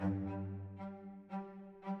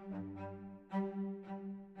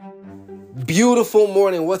Beautiful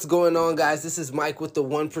morning. What's going on, guys? This is Mike with the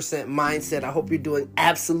 1% Mindset. I hope you're doing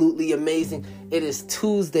absolutely amazing. It is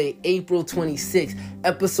Tuesday, April 26th,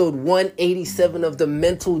 episode 187 of the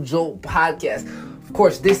Mental Jolt podcast. Of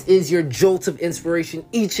course, this is your jolt of inspiration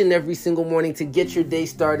each and every single morning to get your day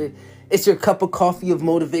started. It's your cup of coffee of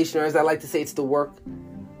motivation, or as I like to say, it's the work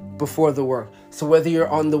before the work. So whether you're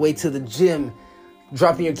on the way to the gym,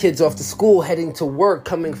 dropping your kids off to school, heading to work,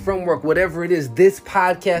 coming from work, whatever it is, this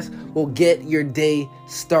podcast will get your day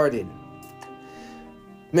started.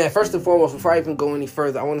 Man, first and foremost, before I even go any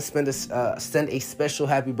further, I want to send a special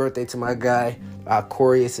happy birthday to my guy,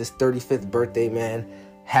 Corey. It's his 35th birthday, man.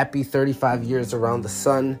 Happy 35 years around the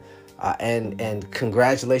sun, and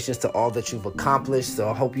congratulations to all that you've accomplished. So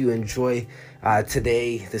I hope you enjoy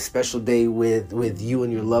today, this special day with you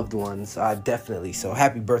and your loved ones, definitely. So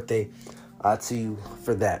happy birthday to you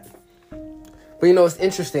for that. But you know, it's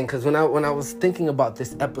interesting because when I was thinking about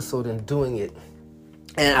this episode and doing it,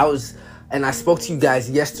 and I spoke to you guys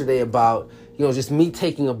yesterday about, you know, just me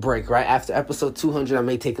taking a break, right? After episode 200, I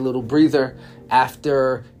may take a little breather.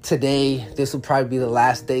 After today, this will probably be the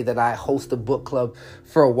last day that I host a book club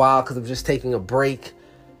for a while because I'm just taking a break.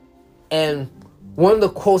 And one of the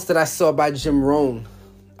quotes that I saw by Rohn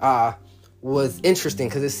was interesting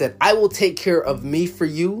because it said, "I will take care of me for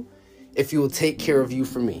you if you will take care of you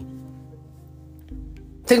for me."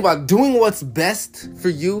 Think about doing what's best for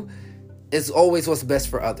you is always what's best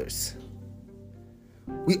for others.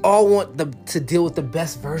 We all want to deal with the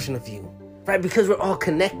best version of you, right? Because we're all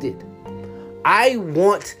connected. I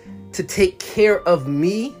want to take care of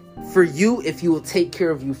me for you if you will take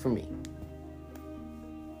care of you for me.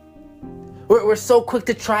 We're so quick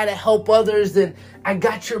to try to help others and I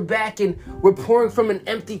got your back and we're pouring from an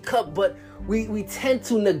empty cup, but we tend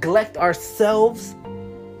to neglect ourselves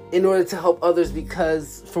in order to help others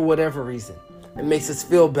because for whatever reason, it makes us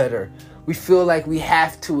feel better. We feel like we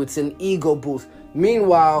have to. It's an ego boost.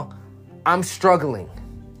 Meanwhile, I'm struggling.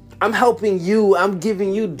 I'm helping you. I'm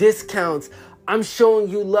giving you discounts. I'm showing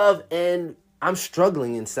you love and I'm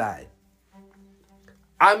struggling inside.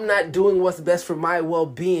 I'm not doing what's best for my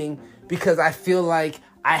well-being because I feel like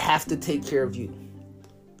I have to take care of you.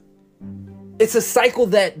 It's a cycle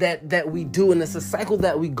that we do, and it's a cycle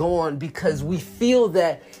that we go on because we feel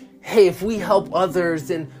that, hey, if we help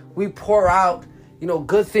others and we pour out, you know,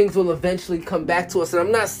 good things will eventually come back to us. And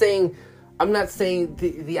I'm not saying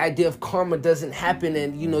the idea of karma doesn't happen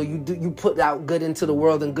and, you know, you put out good into the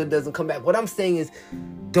world and good doesn't come back. What I'm saying is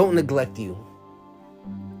don't neglect you.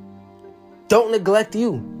 Don't neglect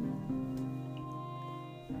you.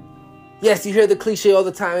 Yes, you hear the cliche all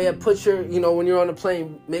the time. Yeah, when you're on a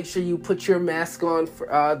plane, make sure you put your mask on,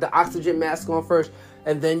 the oxygen mask on first,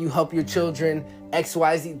 and then you help your children, X,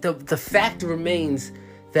 Y, Z. The fact remains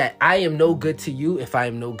that I am no good to you if I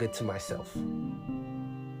am no good to myself.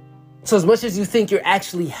 So as much as you think you're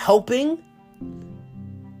actually helping,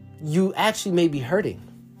 you actually may be hurting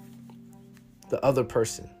the other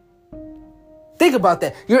person. Think about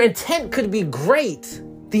that. Your intent could be great.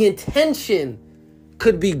 The intention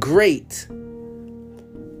could be great,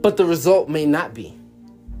 but the result may not be.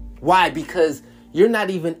 Why? Because you're not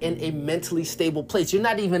even in a mentally stable place. You're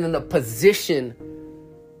not even in a position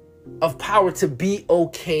of power to be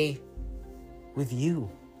okay with you.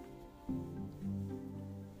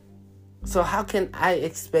 So how can I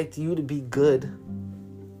expect you to be good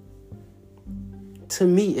to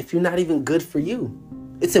me if you're not even good for you?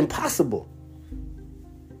 It's impossible.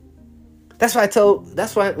 That's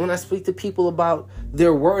why when I speak to people about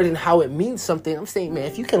their word and how it means something, I'm saying, man,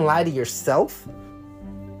 if you can lie to yourself,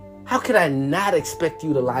 how could I not expect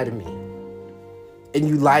you to lie to me? And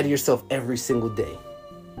you lie to yourself every single day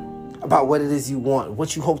about what it is you want,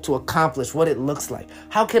 what you hope to accomplish, what it looks like.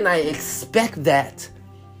 How can I expect that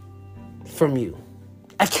from you?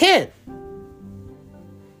 I can't.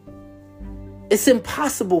 It's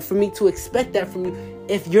impossible for me to expect that from you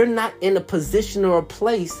if you're not in a position or a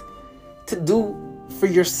place to do for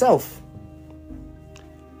yourself.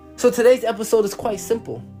 So today's episode is quite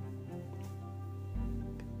simple.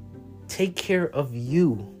 Take care of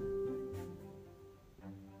you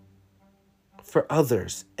for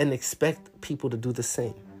others and expect people to do the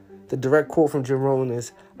same. The direct quote from Rohn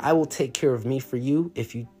is, "I will take care of me for you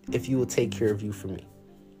if you will take care of you for me."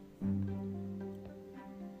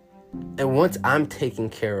 And once I'm taken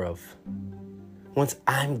care of, once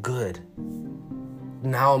I'm good,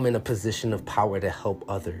 now I'm in a position of power to help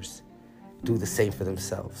others do the same for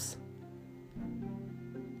themselves.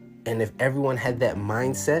 And if everyone had that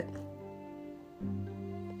mindset,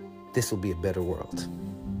 this will be a better world.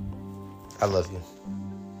 I love you.